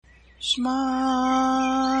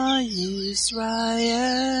Shema Yisrael,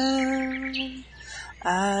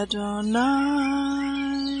 Adonai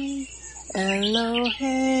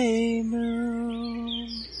Eloheinu,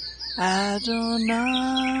 Adonai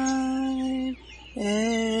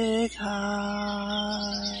Echad,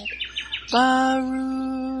 Baruch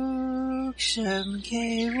Shem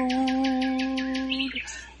Kevod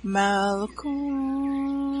Malkuto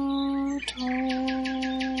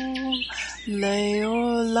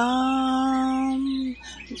Leolam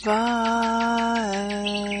Vaed.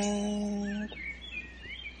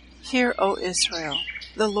 Hear, O Israel,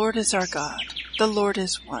 the Lord is our God, the Lord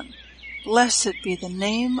is one. Blessed be the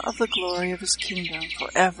name of the glory of his kingdom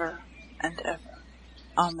forever and ever.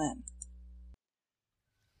 Amen.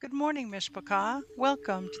 Good morning, Mishpachah.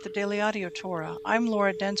 Welcome to the Daily Audio Torah. I'm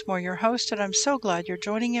Laura Densmore, your host, and I'm so glad you're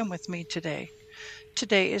joining in with me today.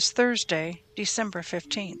 Today is Thursday, December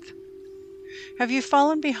 15th. Have you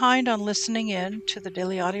fallen behind on listening in to the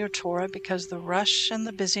Daily Audio Torah because the rush and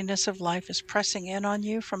the busyness of life is pressing in on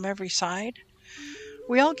you from every side?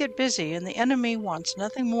 We all get busy, and the enemy wants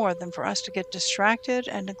nothing more than for us to get distracted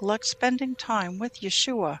and neglect spending time with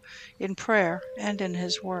Yeshua in prayer and in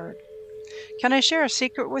his word. Can I share a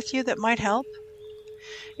secret with you that might help?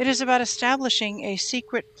 It is about establishing a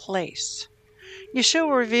secret place.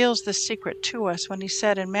 Yeshua reveals this secret to us when he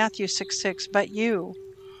said in Matthew 6:6, "But you,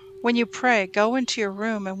 when you pray, go into your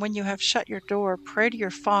room, and when you have shut your door, pray to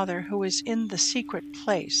your Father who is in the secret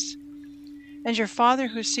place. And your Father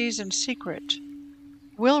who sees in secret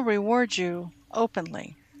will reward you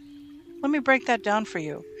openly." Let me break that down for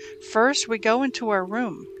you. First, we go into our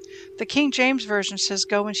room. The King James Version says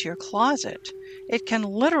go into your closet. It can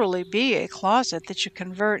literally be a closet that you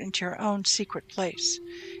convert into your own secret place.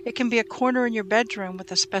 It can be a corner in your bedroom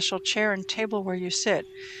with a special chair and table where you sit.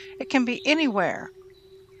 It can be anywhere.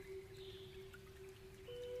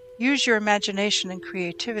 Use your imagination and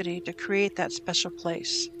creativity to create that special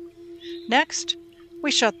place. Next,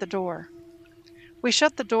 we shut the door. We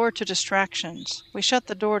shut the door to distractions. We shut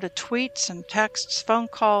the door to tweets and texts, phone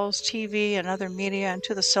calls, TV, and other media, and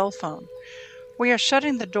to the cell phone. We are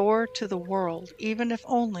shutting the door to the world, even if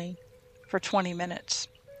only for 20 minutes.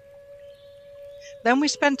 Then we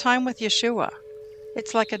spend time with Yeshua.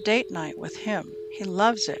 It's like a date night with him. He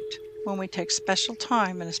loves it when we take special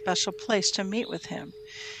time in a special place to meet with him.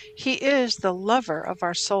 He is the lover of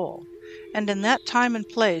our soul, and in that time and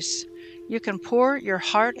place, you can pour your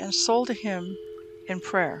heart and soul to him in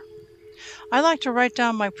prayer. I like to write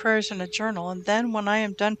down my prayers in a journal, and then when I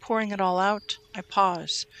am done pouring it all out, I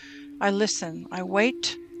pause. I listen. I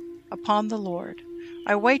wait upon the Lord.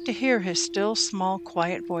 I wait to hear his still, small,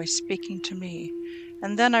 quiet voice speaking to me,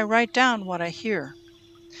 and then I write down what I hear.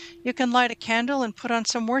 You can light a candle and put on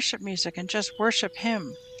some worship music and just worship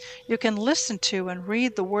him. You can listen to and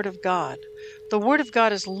read the Word of God. The Word of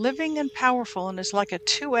God is living and powerful and is like a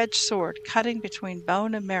two-edged sword cutting between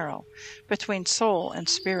bone and marrow, between soul and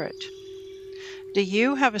spirit. Do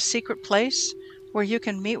you have a secret place where you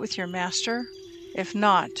can meet with your Master? If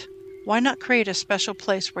not, why not create a special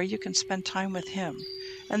place where you can spend time with him,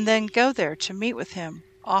 and then go there to meet with him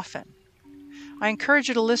often? I encourage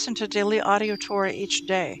you to listen to Daily Audio Torah each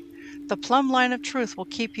day. The plumb line of truth will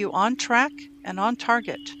keep you on track and on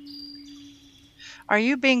target. Are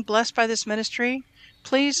you being blessed by this ministry?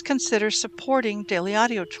 Please consider supporting Daily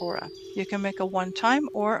Audio Torah. You can make a one-time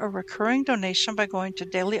or a recurring donation by going to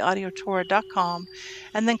dailyaudiotorah.com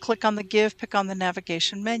and then click on the Give, pick on the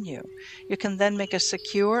navigation menu. You can then make a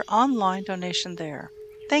secure online donation there.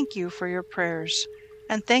 Thank you for your prayers,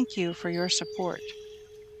 and thank you for your support.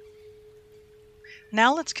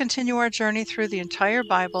 Now let's continue our journey through the entire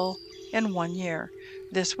Bible in 1 year.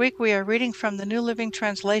 This week we are reading from the New Living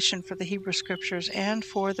Translation for the Hebrew Scriptures and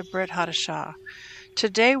for the Brit Hadashah.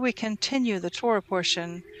 Today we continue the Torah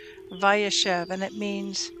portion, Vayeshev, and it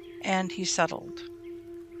means, and he settled.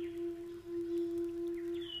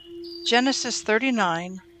 Genesis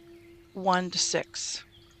 39, 1-6.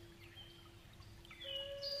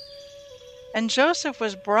 And Joseph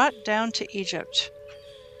was brought down to Egypt,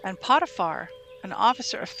 and Potiphar, an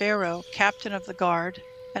officer of Pharaoh, captain of the guard,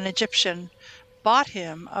 an Egyptian, bought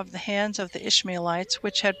him of the hands of the Ishmaelites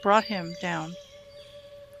which had brought him down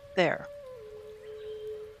there.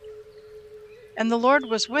 And the Lord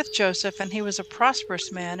was with Joseph, and he was a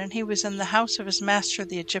prosperous man, and he was in the house of his master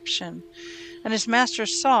the Egyptian. And his master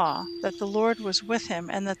saw that the Lord was with him,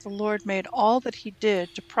 and that the Lord made all that he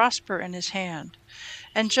did to prosper in his hand.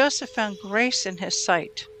 And Joseph found grace in his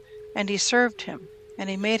sight, and he served him. And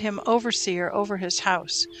he made him overseer over his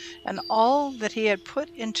house, and all that he had put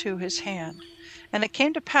into his hand. And it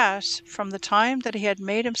came to pass, from the time that he had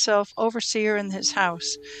made himself overseer in his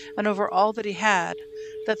house, and over all that he had,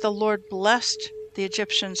 that the Lord blessed the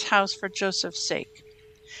Egyptian's house for Joseph's sake.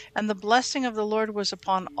 And the blessing of the Lord was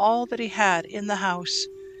upon all that he had in the house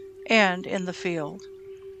and in the field.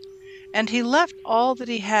 And he left all that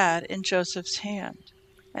he had in Joseph's hand,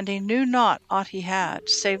 and he knew not aught he had,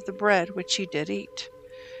 save the bread which he did eat.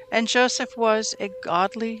 And Joseph was a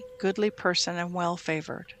godly, goodly person, and well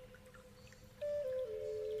favored.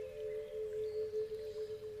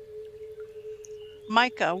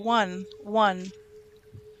 Micah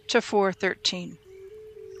 1:1-4:13.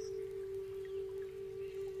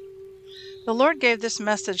 The Lord gave this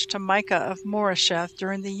message to Micah of Moresheth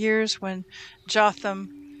during the years when Jotham,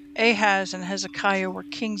 Ahaz, and Hezekiah were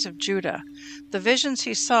kings of Judah. The visions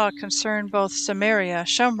he saw concerned both Samaria,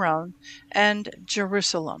 Shomron, and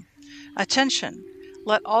Jerusalem. Attention!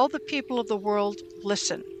 Let all the people of the world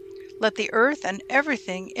listen. Let the earth and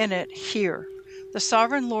everything in it hear. The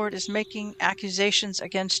sovereign Lord is making accusations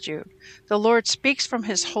against you. The Lord speaks from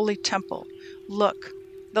his holy temple. Look,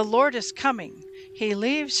 the Lord is coming. He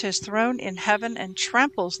leaves his throne in heaven and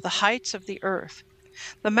tramples the heights of the earth.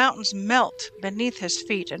 The mountains melt beneath his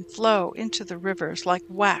feet and flow into the rivers like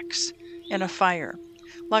wax in a fire,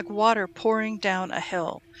 like water pouring down a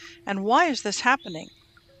hill. And why is this happening?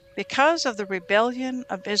 Because of the rebellion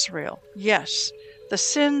of Israel. Yes, the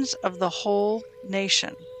sins of the whole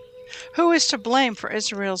nation. Who is to blame for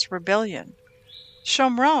Israel's rebellion?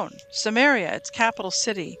 Shomron, Samaria, its capital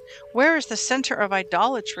city. Where is the center of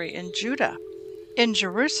idolatry in Judah? In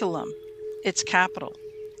Jerusalem, its capital.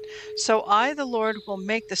 So I, the Lord, will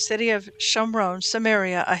make the city of Shomron,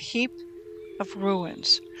 Samaria, a heap of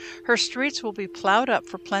ruins. Her streets will be plowed up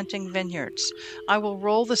for planting vineyards. I will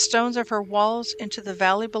roll the stones of her walls into the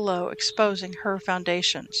valley below, exposing her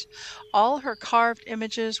foundations. All her carved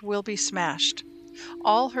images will be smashed.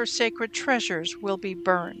 All her sacred treasures will be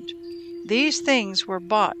burned. These things were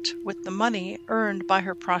bought with the money earned by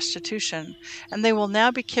her prostitution, and they will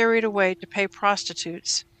now be carried away to pay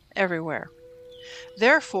prostitutes everywhere.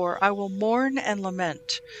 Therefore I will mourn and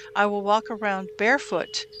lament. I will walk around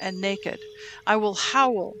barefoot and naked. I will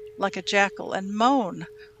howl like a jackal and moan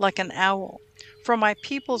like an owl, for my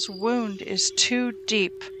people's wound is too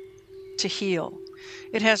deep to heal.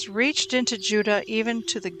 It has reached into Judah, even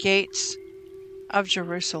to the gates of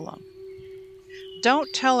Jerusalem.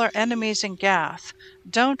 Don't tell our enemies in Gath,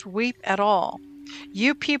 don't weep at all.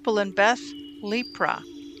 You people in Beth Lepra,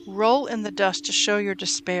 roll in the dust to show your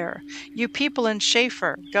despair. You people in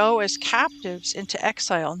Shapher, go as captives into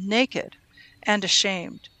exile, naked and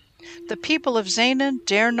ashamed. The people of Zanan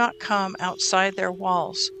dare not come outside their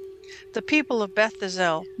walls. The people of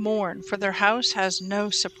Bethesel mourn, for their house has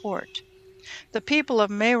no support. The people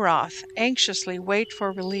of Maroth anxiously wait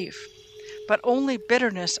for relief, but only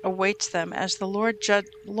bitterness awaits them as the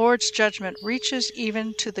Lord's judgment reaches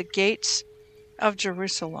even to the gates of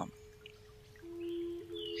Jerusalem.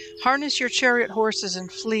 Harness your chariot horses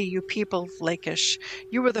and flee, you people of Lachish.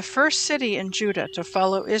 You were the first city in Judah to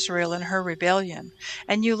follow Israel in her rebellion,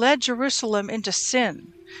 and you led Jerusalem into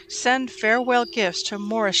sin. Send farewell gifts to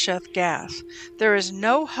Moresheth Gath. There is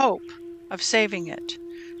no hope of saving it.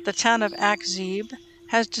 The town of Akzib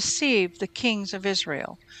has deceived the kings of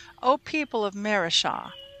Israel. O people of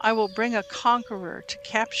Mareshah, I will bring a conqueror to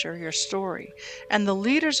capture your story, and the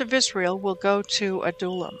leaders of Israel will go to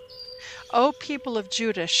Adullam. O people of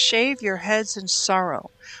Judah, shave your heads in sorrow,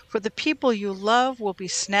 for the people you love will be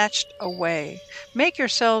snatched away. Make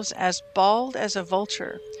yourselves as bald as a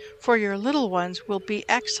vulture, for your little ones will be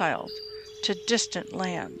exiled to distant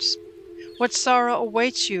lands. What sorrow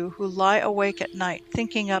awaits you who lie awake at night,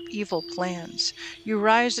 thinking up evil plans. You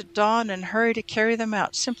rise at dawn and hurry to carry them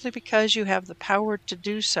out, simply because you have the power to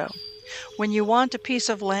do so. When you want a piece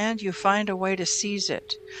of land, you find a way to seize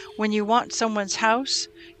it. When you want someone's house,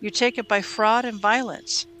 you take it by fraud and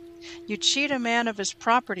violence. You cheat a man of his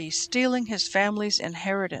property, stealing his family's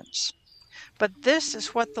inheritance. But this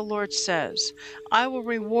is what the Lord says: I will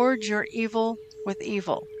reward your evil with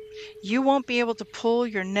evil. You won't be able to pull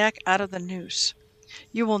your neck out of the noose.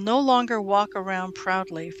 You will no longer walk around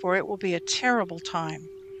proudly, for it will be a terrible time.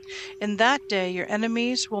 In that day your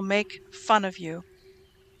enemies will make fun of you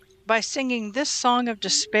by singing this song of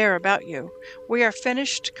despair about you. We are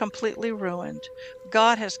finished, completely ruined.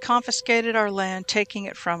 God has confiscated our land, taking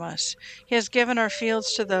it from us. He has given our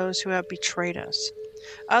fields to those who have betrayed us.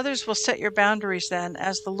 Others will set your boundaries then,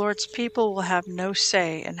 as the Lord's people will have no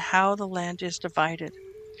say in how the land is divided.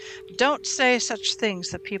 Don't say such things,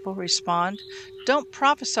 the people respond. Don't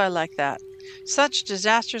prophesy like that. Such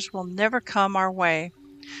disasters will never come our way.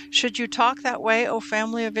 Should you talk that way, O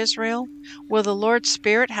family of Israel? Will the Lord's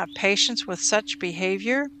Spirit have patience with such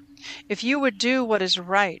behavior? If you would do what is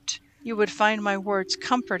right, you would find my words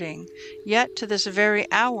comforting. Yet to this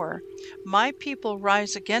very hour, my people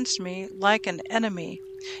rise against me like an enemy.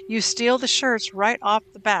 You steal the shirts right off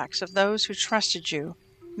the backs of those who trusted you,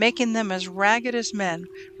 making them as ragged as men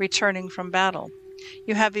returning from battle.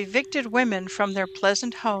 You have evicted women from their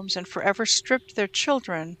pleasant homes and forever stripped their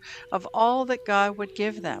children of all that God would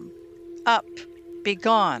give them. Up, be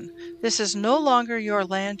gone. This is no longer your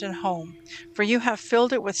land and home, for you have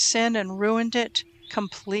filled it with sin and ruined it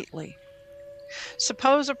completely.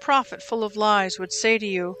 Suppose a prophet full of lies would say to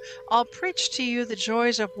you, I'll preach to you the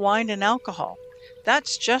joys of wine and alcohol.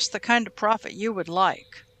 That's just the kind of prophet you would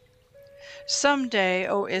like. Some day,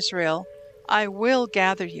 O Israel, I will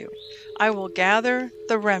gather you. I will gather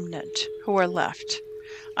the remnant who are left.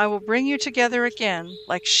 I will bring you together again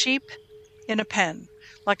like sheep in a pen,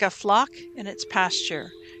 like a flock in its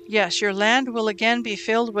pasture. Yes, your land will again be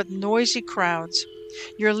filled with noisy crowds.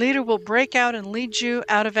 Your leader will break out and lead you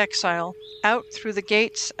out of exile, out through the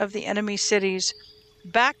gates of the enemy cities,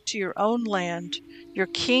 back to your own land. Your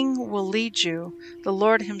king will lead you. The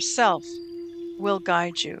Lord himself will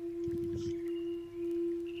guide you.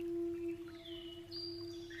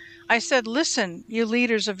 I said, listen, you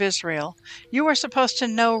leaders of Israel, you are supposed to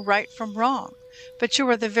know right from wrong, but you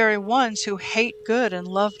are the very ones who hate good and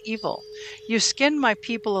love evil. You skin my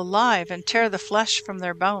people alive and tear the flesh from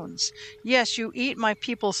their bones. Yes, you eat my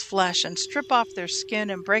people's flesh and strip off their skin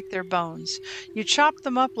and break their bones. You chop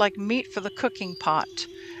them up like meat for the cooking pot.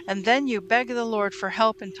 And then you beg the Lord for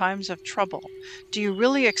help in times of trouble. Do you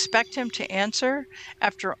really expect him to answer?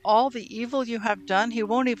 After all the evil you have done, he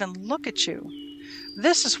won't even look at you.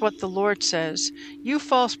 This is what the Lord says. You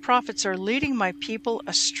false prophets are leading my people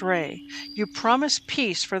astray. You promise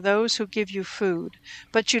peace for those who give you food,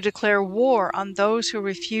 but you declare war on those who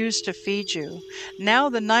refuse to feed you. Now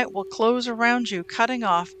the night will close around you, cutting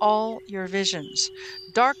off all your visions.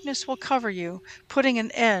 Darkness will cover you, putting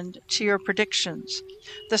an end to your predictions.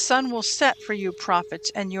 The sun will set for you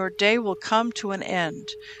prophets, and your day will come to an end.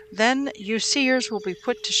 Then you seers will be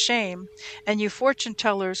put to shame, and you fortune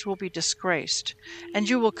tellers will be disgraced. And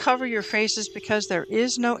you will cover your faces because there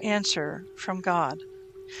is no answer from God.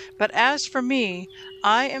 But as for me,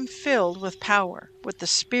 I am filled with power, with the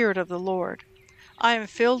Spirit of the Lord. I am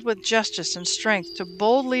filled with justice and strength to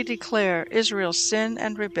boldly declare Israel's sin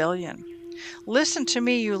and rebellion. Listen to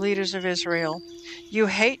me, you leaders of Israel. You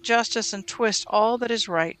hate justice and twist all that is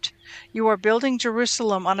right. You are building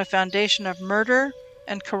Jerusalem on a foundation of murder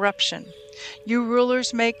and corruption. You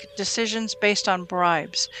rulers make decisions based on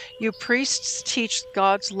bribes. You priests teach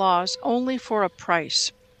God's laws only for a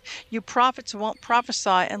price. You prophets won't prophesy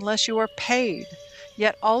unless you are paid.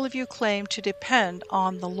 Yet all of you claim to depend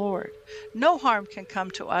on the Lord. No harm can come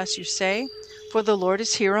to us, you say, for the Lord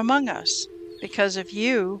is here among us. Because of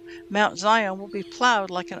you, Mount Zion will be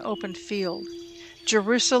plowed like an open field.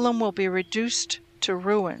 Jerusalem will be reduced to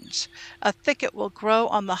ruins. A thicket will grow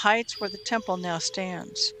on the heights where the temple now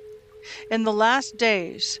stands. In the last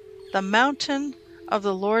days, the mountain of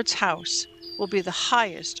the Lord's house will be the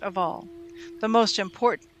highest of all, the most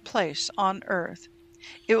important place on earth.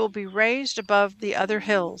 It will be raised above the other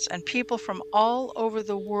hills, and people from all over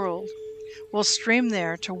the world will stream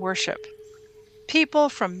there to worship. People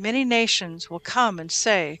from many nations will come and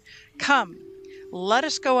say, Come, let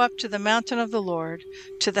us go up to the mountain of the Lord,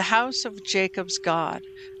 to the house of Jacob's God.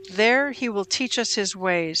 There he will teach us his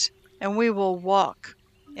ways, and we will walk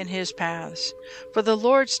in his paths. For the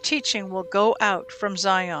Lord's teaching will go out from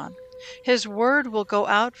Zion. His word will go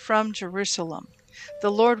out from Jerusalem.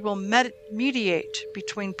 The Lord will mediate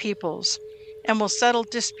between peoples, and will settle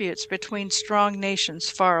disputes between strong nations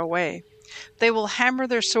far away. They will hammer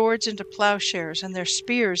their swords into plowshares and their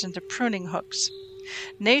spears into pruning hooks.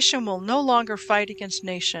 Nation will no longer fight against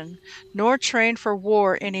nation, nor train for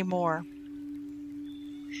war any more.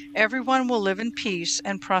 Everyone will live in peace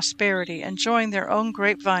and prosperity, enjoying their own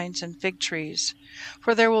grapevines and fig trees.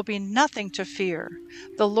 For there will be nothing to fear.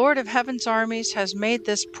 The Lord of heaven's armies has made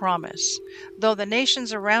this promise. Though the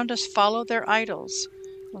nations around us follow their idols,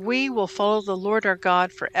 we will follow the Lord our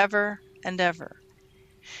God forever and ever.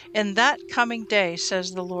 In that coming day,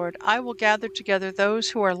 says the Lord, I will gather together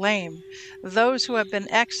those who are lame, those who have been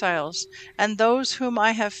exiles, and those whom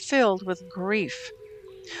I have filled with grief.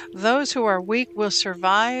 Those who are weak will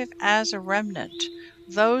survive as a remnant.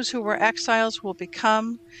 Those who were exiles will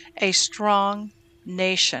become a strong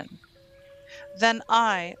nation. Then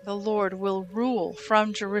I, the Lord, will rule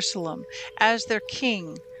from Jerusalem as their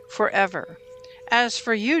king forever. As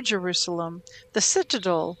for you, Jerusalem, the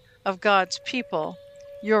citadel of God's people,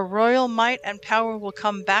 Your royal might and power will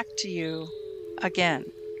come back to you again.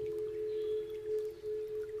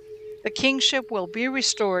 The kingship will be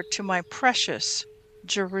restored to my precious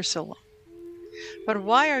Jerusalem. But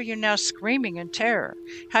why are you now screaming in terror?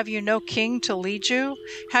 Have you no king to lead you?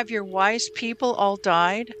 Have your wise people all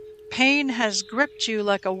died? Pain has gripped you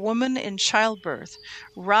like a woman in childbirth.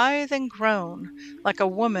 Writhe and groan like a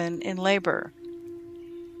woman in labor.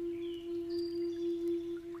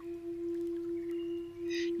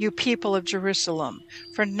 You people of Jerusalem,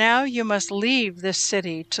 for now you must leave this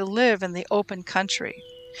city to live in the open country.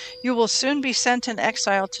 You will soon be sent in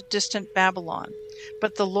exile to distant Babylon,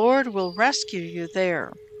 but the Lord will rescue you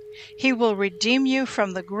there. He will redeem you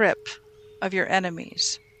from the grip of your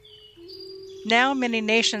enemies. Now many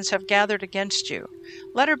nations have gathered against you.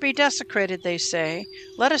 Let her be desecrated, they say.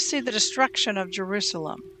 Let us see the destruction of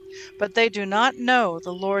Jerusalem. But they do not know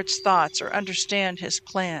the Lord's thoughts or understand his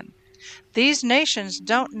plan. These nations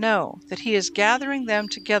don't know that he is gathering them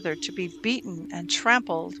together to be beaten and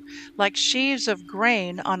trampled like sheaves of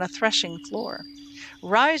grain on a threshing floor.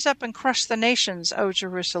 Rise up and crush the nations, O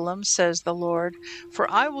Jerusalem, says the Lord, for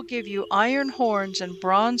I will give you iron horns and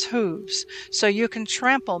bronze hooves, so you can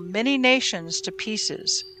trample many nations to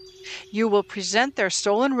pieces. You will present their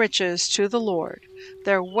stolen riches to the Lord,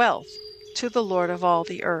 their wealth to the Lord of all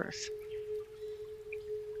the earth.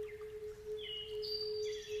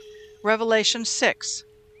 Revelation 6,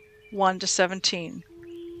 1-17.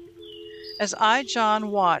 As I, John,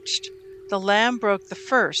 watched, the Lamb broke the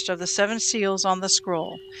first of the 7 seals on the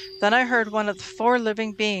scroll. Then I heard one of the 4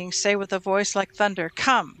 living beings say with a voice like thunder,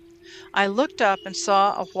 "Come!" I looked up and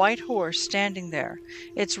saw a white horse standing there.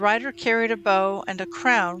 Its rider carried a bow, and a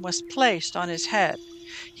crown was placed on his head.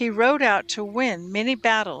 He rode out to win many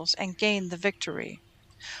battles and gain the victory.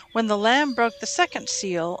 When the Lamb broke the 2nd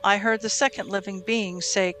seal, I heard the 2nd living being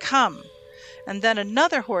say, "Come!" And then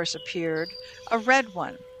another horse appeared, a red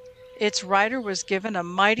one. Its rider was given a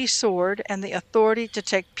mighty sword and the authority to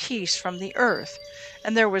take peace from the earth,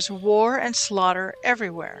 and there was war and slaughter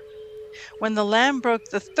everywhere. When the Lamb broke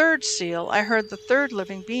the 3rd seal, I heard the 3rd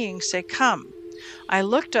living being say, "Come." I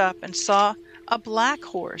looked up and saw a black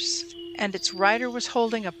horse, and its rider was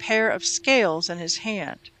holding a pair of scales in his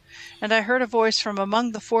hand. And I heard a voice from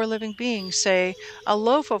among the 4 living beings say, "A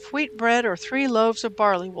loaf of wheat bread or 3 loaves of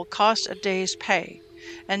barley will cost a day's pay,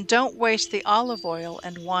 and don't waste the olive oil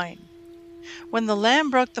and wine." When the Lamb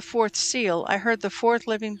broke the 4th seal, I heard the 4th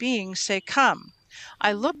living being say, "Come."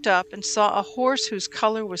 I looked up and saw a horse whose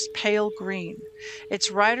color was pale green. Its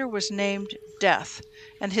rider was named Death,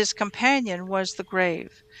 and his companion was the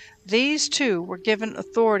grave. These 2 were given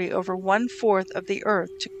authority over 1/4 of the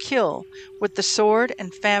earth to kill with the sword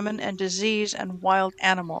and famine and disease and wild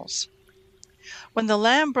animals. When the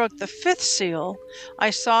Lamb broke the 5th seal,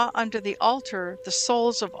 I saw under the altar the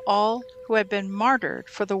souls of all who had been martyred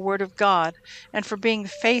for the word of God and for being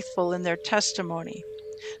faithful in their testimony.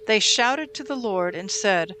 They shouted to the Lord and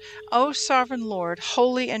said, "O sovereign Lord,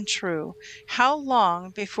 holy and true, how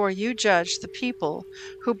long before you judge the people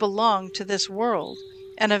who belong to this world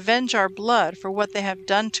and avenge our blood for what they have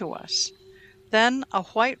done to us?" Then a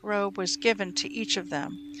white robe was given to each of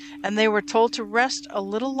them, and they were told to rest a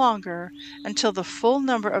little longer until the full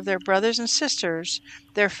number of their brothers and sisters,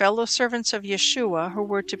 their fellow servants of Yeshua who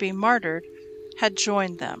were to be martyred, had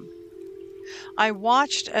joined them. I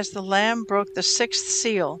watched as the Lamb broke the 6th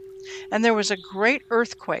seal, and there was a great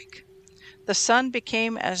earthquake. The sun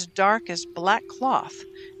became as dark as black cloth,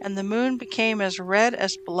 and the moon became as red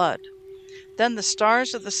as blood. Then the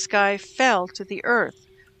stars of the sky fell to the earth,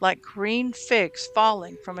 like green figs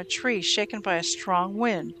falling from a tree shaken by a strong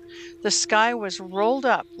wind. The sky was rolled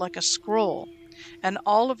up like a scroll, and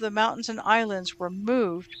all of the mountains and islands were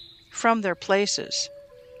moved from their places.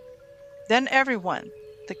 Then everyone,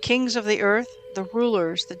 the kings of the earth, the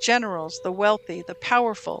rulers, the generals, the wealthy, the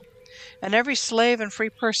powerful, and every slave and free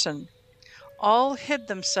person, all hid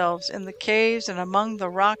themselves in the caves and among the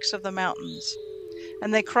rocks of the mountains.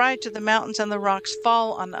 And they cried to the mountains and the rocks,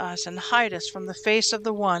 "Fall on us and hide us from the face of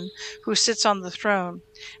the one who sits on the throne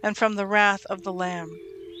and from the wrath of the Lamb.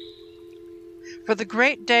 For the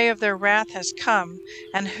great day of their wrath has come,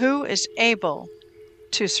 and who is able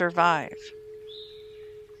to survive?"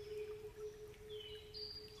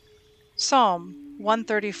 Psalm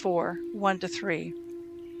 134, 1-3.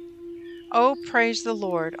 Oh, praise the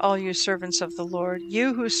Lord, all you servants of the Lord,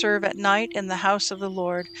 you who serve at night in the house of the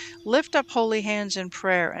Lord. Lift up holy hands in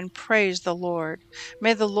prayer and praise the Lord.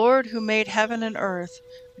 May the Lord who made heaven and earth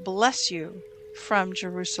bless you from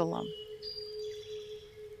Jerusalem.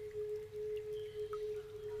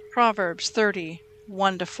 Proverbs 30,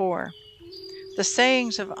 1-4. The The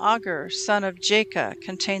sayings of Agur, son of Jakeh,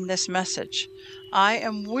 contain this message. I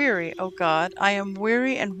am weary, O God, I am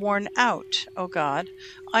weary and worn out, O God.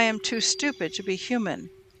 I am too stupid to be human,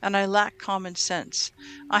 and I lack common sense.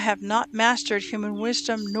 I have not mastered human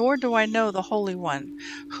wisdom, nor do I know the Holy One.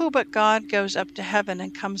 Who but God goes up to heaven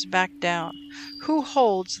and comes back down? Who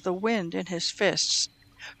holds the wind in his fists?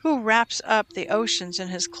 Who wraps up the oceans in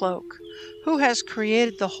his cloak? Who has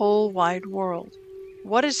created the whole wide world?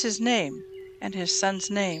 What is his name, and his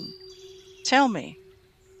son's name? Tell me,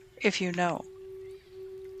 if you know.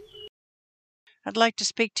 I'd like to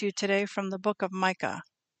speak to you today from the book of Micah.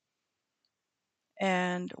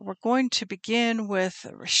 And we're going to begin with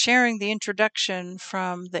sharing the introduction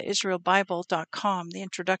from the IsraelBible.com, the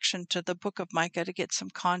introduction to the book of Micah, to get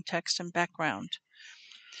some context and background.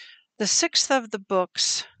 The sixth of the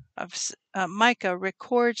books of Micah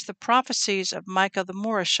records the prophecies of Micah the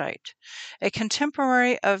Morashite, a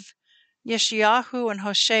contemporary of Yeshayahu and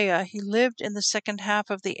Hosea. He lived in the second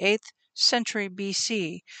half of the 8th century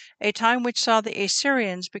BC, a time which saw the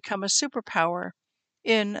Assyrians become a superpower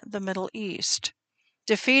in the Middle East,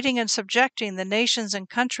 defeating and subjecting the nations and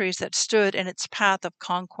countries that stood in its path of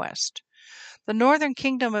conquest. The northern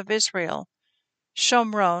kingdom of Israel,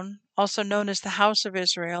 Shomron, also known as the house of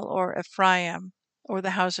Israel or Ephraim or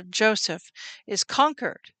the house of Joseph, is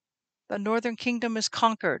conquered. The northern kingdom is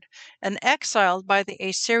conquered and exiled by the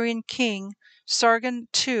Assyrian king Sargon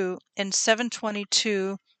II in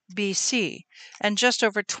 722 BC, and just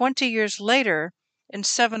over 20 years later, in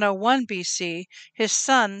 701 BC, his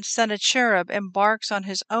son Sennacherib embarks on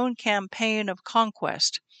his own campaign of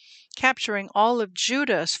conquest, capturing all of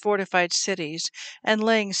Judah's fortified cities and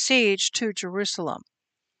laying siege to Jerusalem.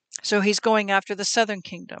 So he's going after the southern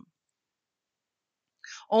kingdom.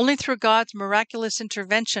 Only through God's miraculous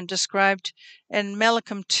intervention, described in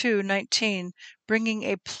Malachim 2:19, bringing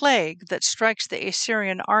a plague that strikes the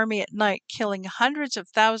Assyrian army at night, killing hundreds of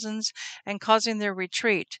thousands and causing their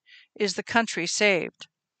retreat, is the country saved.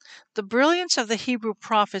 The brilliance of the Hebrew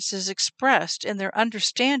prophets is expressed in their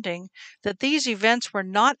understanding that these events were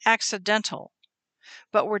not accidental,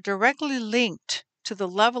 but were directly linked to the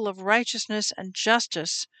level of righteousness and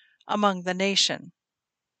justice among the nation.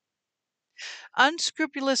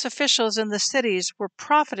 Unscrupulous officials in the cities were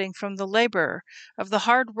profiting from the labor of the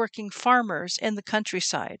hard-working farmers in the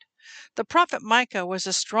countryside. The prophet Micah was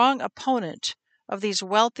a strong opponent of these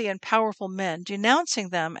wealthy and powerful men, denouncing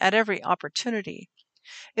them at every opportunity.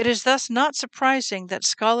 It is thus not surprising that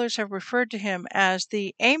scholars have referred to him as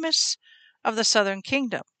the Amos of the southern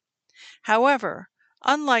kingdom. However,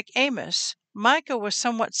 unlike Amos, Micah was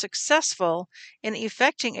somewhat successful in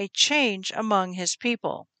effecting a change among his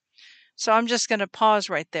people. So I'm just going to pause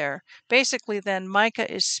right there. Basically, then,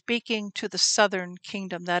 Micah is speaking to the southern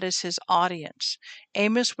kingdom. That is his audience.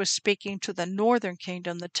 Amos was speaking to the northern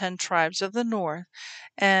kingdom, the 10 tribes of the north.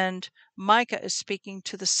 And Micah is speaking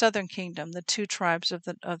to the southern kingdom, the 2 tribes of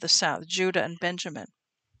the south, Judah and Benjamin.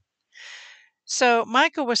 So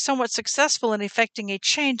Micah was somewhat successful in effecting a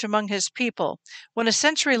change among his people. When a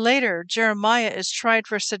century later Jeremiah is tried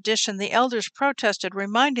for sedition, the elders protested,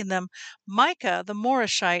 reminding them, Micah the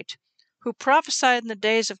Morashite, who prophesied in the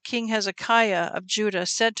days of King Hezekiah of Judah,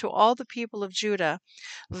 said to all the people of Judah,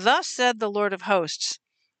 Thus said the Lord of hosts,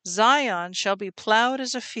 Zion shall be plowed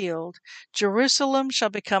as a field, Jerusalem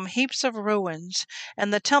shall become heaps of ruins,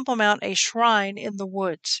 and the Temple Mount a shrine in the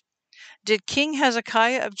woods. Did King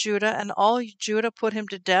Hezekiah of Judah and all Judah put him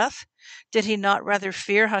to death? Did he not rather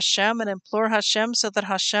fear Hashem and implore Hashem so that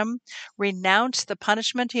Hashem renounced the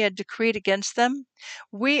punishment he had decreed against them?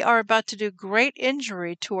 We are about to do great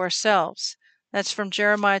injury to ourselves. That's from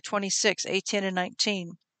Jeremiah 26:18 and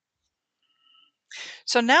 19.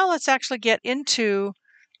 So now let's actually get into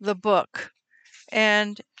the book.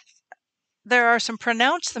 And there are some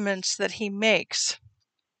pronouncements that he makes.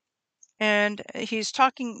 And he's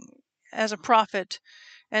talking as a prophet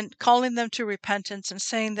and calling them to repentance and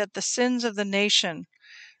saying that the sins of the nation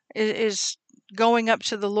is going up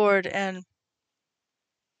to the Lord and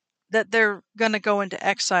that they're going to go into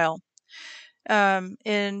exile.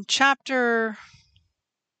 In chapter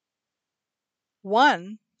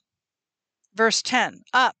 1, verse 10,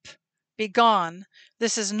 Up, be gone.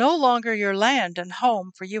 This is no longer your land and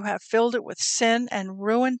home, for you have filled it with sin and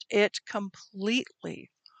ruined it completely.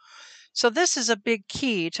 So this is a big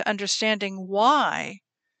key to understanding why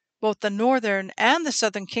both the northern and the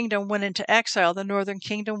southern kingdom went into exile. The northern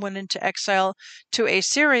kingdom went into exile to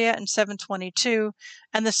Assyria in 722,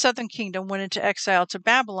 and the southern kingdom went into exile to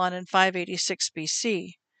Babylon in 586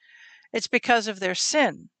 BC. It's because of their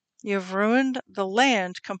sin. You've ruined the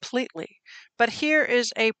land completely. But here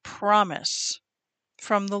is a promise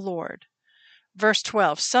from the Lord. Verse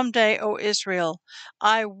 12, someday, O Israel,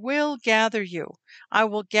 I will gather you. I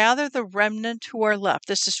will gather the remnant who are left.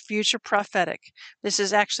 This is future prophetic. This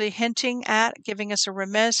is actually hinting at, giving us a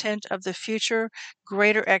remez hint of the future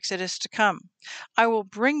greater exodus to come. I will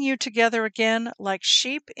bring you together again like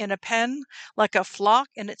sheep in a pen, like a flock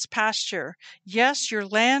in its pasture. Yes, your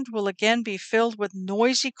land will again be filled with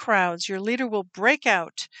noisy crowds. Your leader will break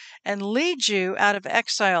out and lead you out of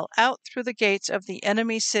exile, out through the gates of the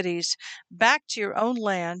enemy cities, back to your own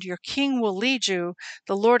land. Your king will lead you.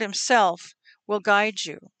 The Lord himself will guide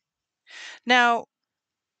you. Now,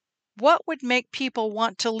 what would make people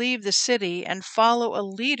want to leave the city and follow a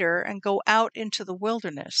leader and go out into the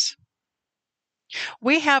wilderness?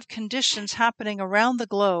 We have conditions happening around the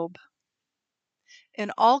globe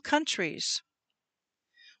in all countries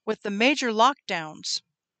with the major lockdowns.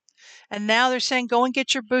 And now they're saying, go and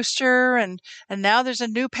get your booster. And now there's a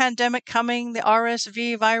new pandemic coming, the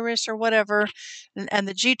RSV virus or whatever. And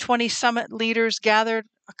the G20 summit leaders gathered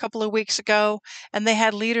a couple of weeks ago, and they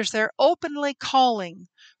had leaders there openly calling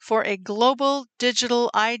for a global digital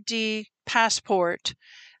ID passport.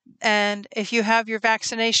 And if you have your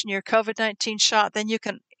vaccination, your COVID-19 shot, then you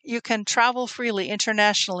can travel freely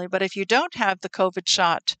internationally. But if you don't have the COVID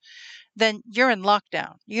shot, then you're in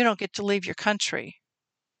lockdown. You don't get to leave your country.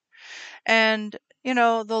 And, the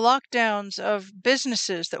lockdowns of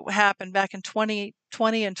businesses that happened back in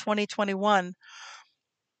 2020 and 2021,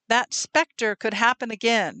 that specter could happen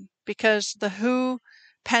again because the WHO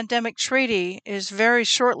pandemic treaty is very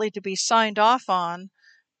shortly to be signed off on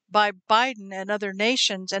by Biden and other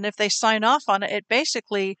nations. And if they sign off on it, it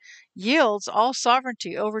basically yields all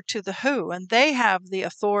sovereignty over to the WHO, and they have the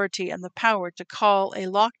authority and the power to call a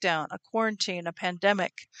lockdown, a quarantine, a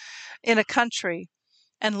pandemic in a country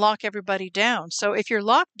and lock everybody down. So if you're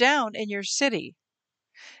locked down in your city,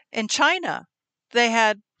 in China, they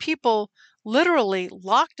had people literally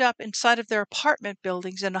locked up inside of their apartment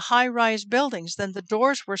buildings in high-rise buildings. Then the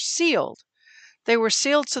doors were sealed. They were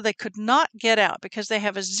sealed so they could not get out because they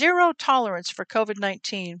have a zero tolerance for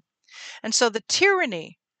COVID-19. And so the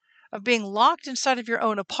tyranny of being locked inside of your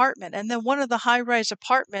own apartment, and then one of the high-rise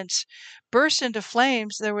apartments burst into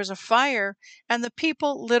flames, there was a fire, and the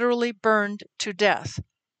people literally burned to death.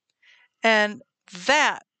 And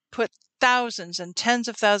that put thousands and tens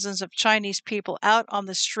of thousands of Chinese people out on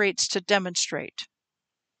the streets to demonstrate.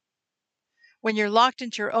 When you're locked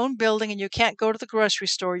into your own building and you can't go to the grocery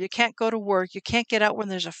store, you can't go to work, you can't get out when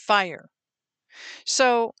there's a fire.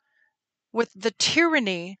 So with the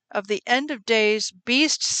tyranny of the end of days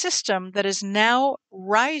beast system that is now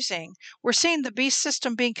rising, we're seeing the beast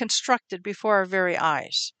system being constructed before our very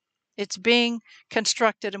eyes. It's being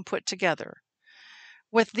constructed and put together.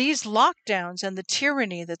 With these lockdowns and the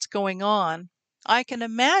tyranny that's going on, I can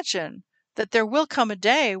imagine that there will come a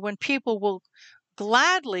day when people will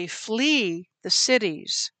gladly flee the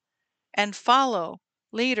cities and follow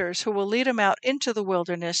leaders who will lead them out into the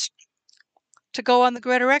wilderness to go on the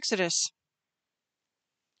greater exodus,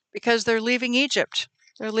 because they're leaving Egypt.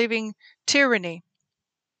 They're leaving tyranny.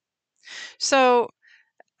 So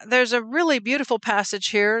there's a really beautiful passage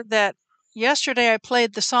here that yesterday I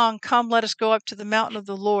played the song, Come Let Us Go Up to the Mountain of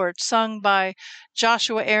the Lord, sung by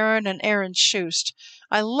Joshua Aaron and Aaron Schust.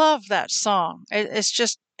 I love that song. It's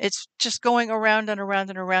just going around and around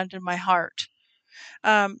and around in my heart.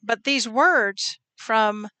 But these words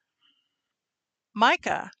from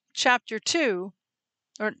Micah chapter 2,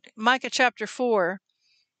 or Micah chapter 4,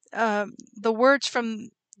 the words from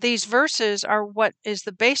these verses are what is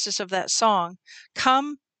the basis of that song.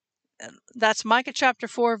 Come, that's Micah chapter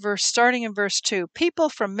 4, starting in verse 2. People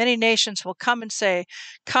from many nations will come and say,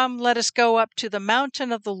 Come, let us go up to the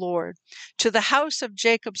mountain of the Lord, to the house of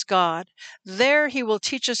Jacob's God. There he will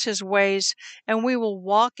teach us his ways, and we will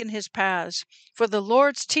walk in his paths. For the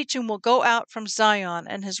Lord's teaching will go out from Zion,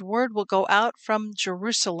 and his word will go out from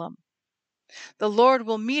Jerusalem. The Lord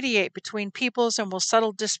will mediate between peoples and will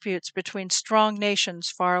settle disputes between strong nations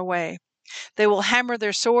far away. They will hammer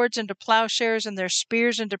their swords into plowshares and their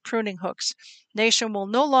spears into pruning hooks. Nation will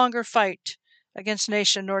no longer fight against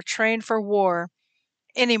nation nor train for war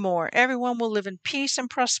anymore. Everyone will live in peace and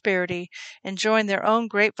prosperity, enjoying their own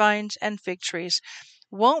grapevines and fig trees.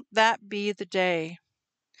 Won't that be the day?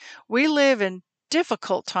 We live in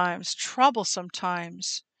difficult times, troublesome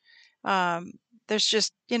times. There's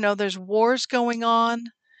just, there's wars going on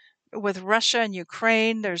with Russia and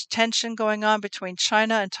Ukraine. There's tension going on between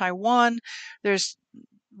China and Taiwan. There's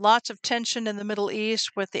lots of tension in the Middle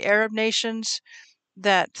East with the Arab nations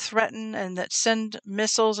that threaten and that send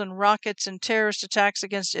missiles and rockets and terrorist attacks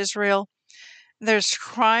against Israel. There's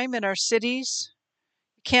crime in our cities.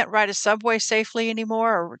 You can't ride a subway safely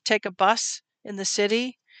anymore or take a bus in the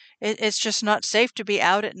city. It's just not safe to be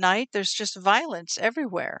out at night. There's just violence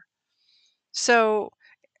everywhere. So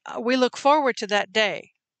we look forward to that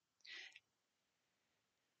day.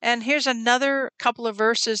 And here's another couple of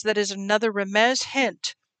verses that is another remez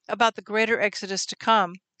hint about the greater exodus to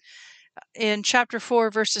come. In chapter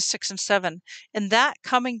 4, verses 6 and 7, "In that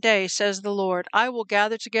coming day, says the Lord, I will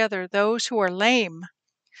gather together those who are lame,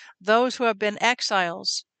 those who have been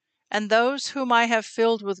exiles, and those whom I have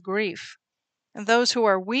filled with grief. And those who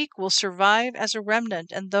are weak will survive as a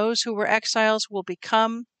remnant, and those who were exiles will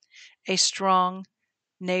become a strong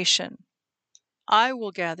nation. I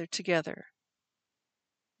will gather together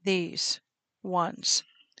these ones."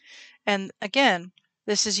 And again,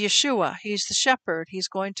 this is Yeshua. He's the shepherd. He's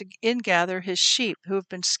going to ingather his sheep who have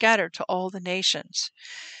been scattered to all the nations.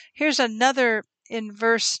 Here's another in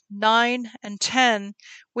verse 9 and 10.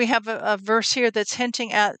 We have a verse here that's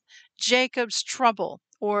hinting at Jacob's trouble,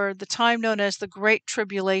 or the time known as the Great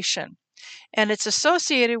Tribulation. And it's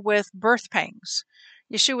associated with birth pangs.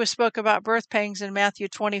 Yeshua spoke about birth pangs in Matthew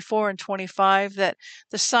 24 and 25, that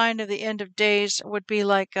the sign of the end of days would be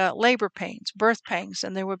like labor pains, birth pangs,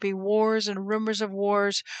 and there would be wars and rumors of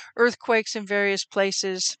wars, earthquakes in various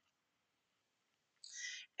places.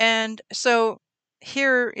 And so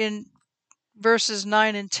here in verses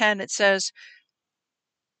 9 and 10, it says,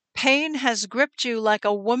 "Pain has gripped you like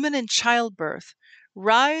a woman in childbirth.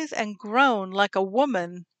 Writhe and groan like a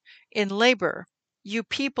woman in labor, you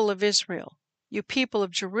people of Israel, you people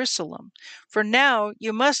of Jerusalem. For now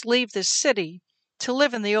you must leave this city to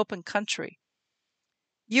live in the open country.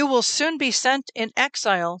 You will soon be sent in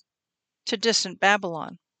exile to distant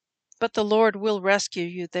Babylon, but the Lord will rescue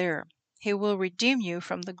you there. He will redeem you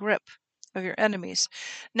from the grip of your enemies."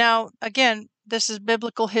 Now, again, this is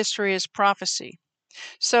biblical history as prophecy.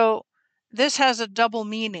 So this has a double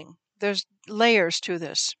meaning. There's layers to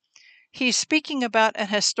this. He's speaking about an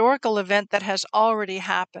historical event that has already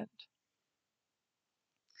happened.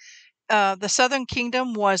 The southern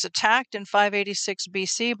kingdom was attacked in 586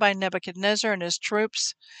 BC by Nebuchadnezzar and his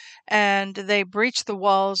troops, and they breached the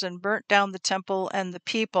walls and burnt down the temple, and the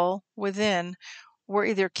people within were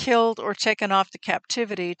either killed or taken off to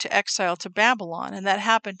captivity to exile to Babylon, and that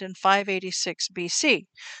happened in 586 BC.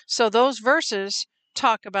 So those verses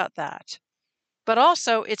talk about that. But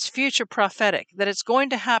also it's future prophetic, that it's going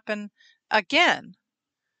to happen again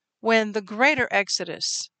when the greater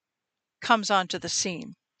exodus comes onto the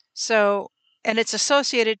scene. So, and it's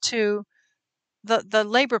associated to the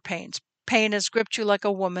labor pains. Pain has gripped you like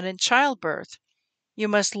a woman in childbirth. You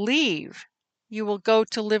must leave. You will go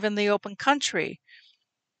to live in the open country.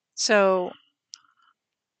 So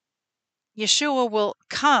Yeshua will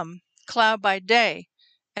come, cloud by day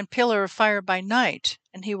and pillar of fire by night,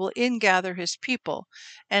 and he will ingather his people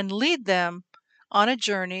and lead them on a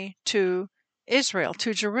journey to Israel,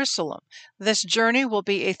 to Jerusalem. This journey will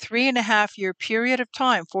be a 3.5-year period of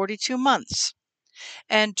time, 42 months.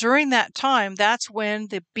 And during that time, that's when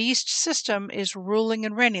the beast system is ruling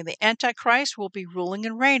and reigning. The Antichrist will be ruling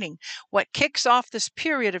and reigning. What kicks off this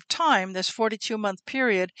period of time, this 42-month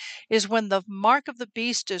period, is when the mark of the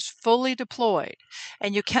beast is fully deployed.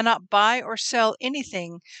 And you cannot buy or sell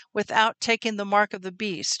anything without taking the mark of the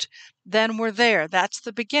beast. Then we're there. That's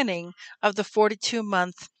the beginning of the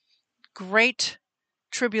 42-month Great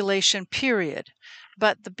Tribulation period.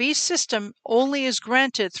 But the beast system only is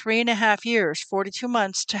granted 3.5 years, 42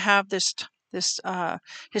 months, to have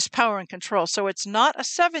his power and control. So it's not a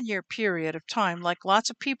 7-year period of time, like lots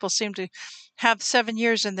of people seem to have 7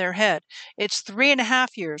 years in their head. It's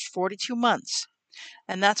 3.5 years, 42 months.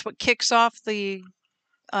 And that's what kicks off the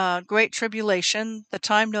Great Tribulation. The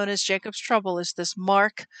time known as Jacob's trouble is this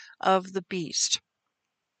mark of the beast.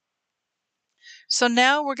 So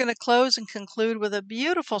now we're going to close and conclude with a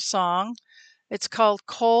beautiful song. It's called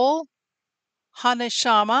Kol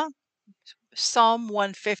Haneshama, Psalm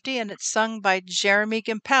 150, and it's sung by Jeremy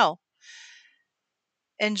Gimpel.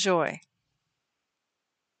 Enjoy.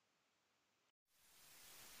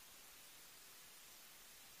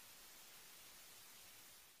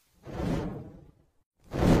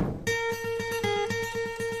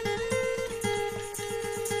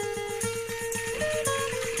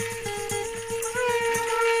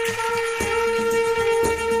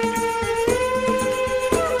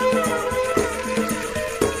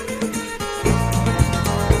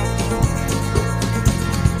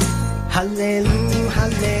 Hallelujah,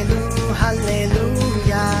 hallelujah,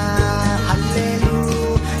 hallelujah, hallelujah,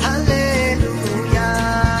 hallelujah,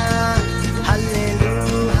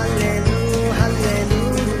 hallelujah,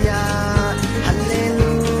 hallelujah,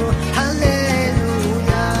 hallelujah,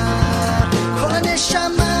 hallelujah. Kol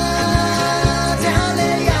haneshama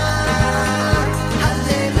v'haleya,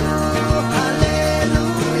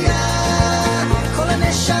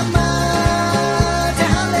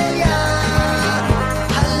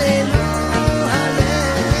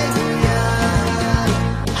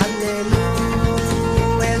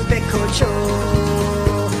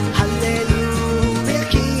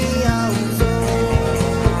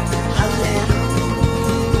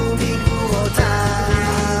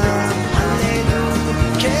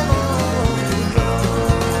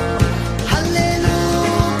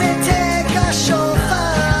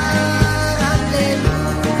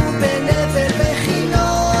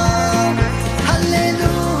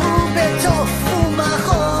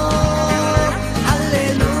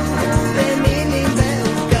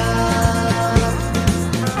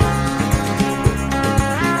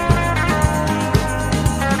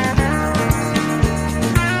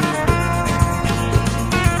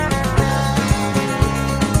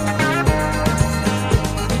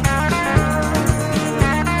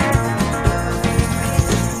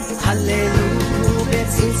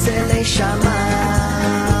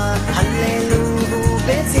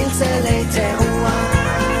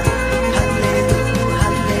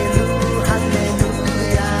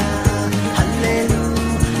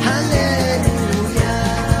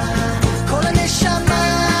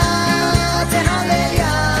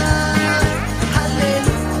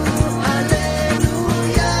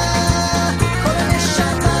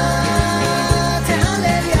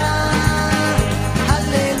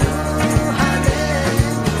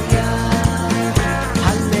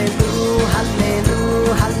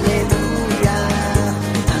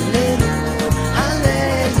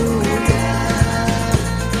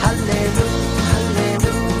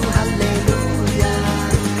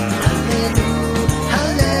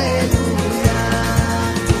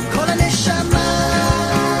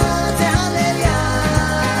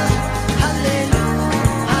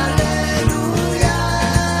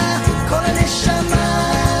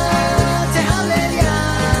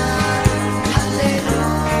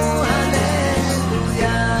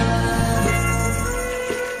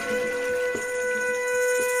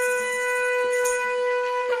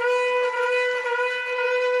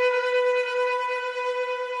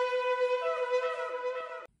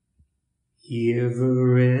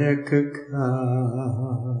 Lekaka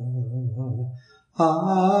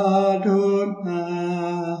Adonai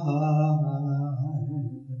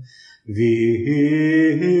Vish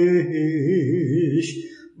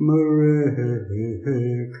Mareka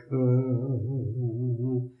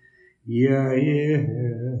Yair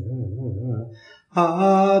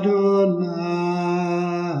Adonai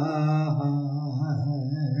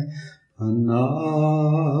Anavilaka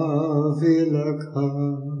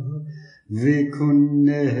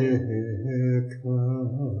Vikuneka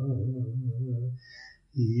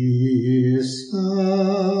Isa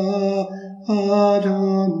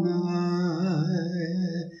Adonai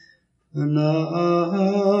Panav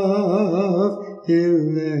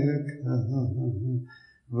Ileka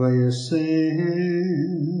Vayeshev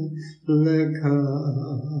Leka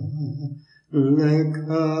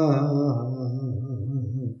Leka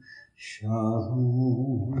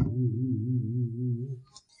Shalom.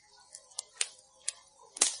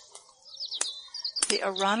 The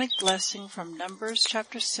Aaronic blessing from Numbers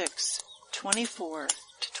chapter 6, 24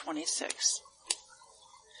 to 26.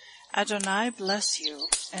 Adonai bless you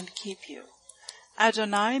and keep you.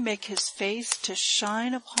 Adonai make his face to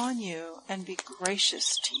shine upon you and be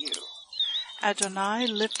gracious to you. Adonai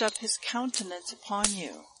lift up his countenance upon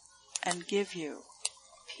you and give you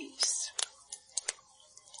peace.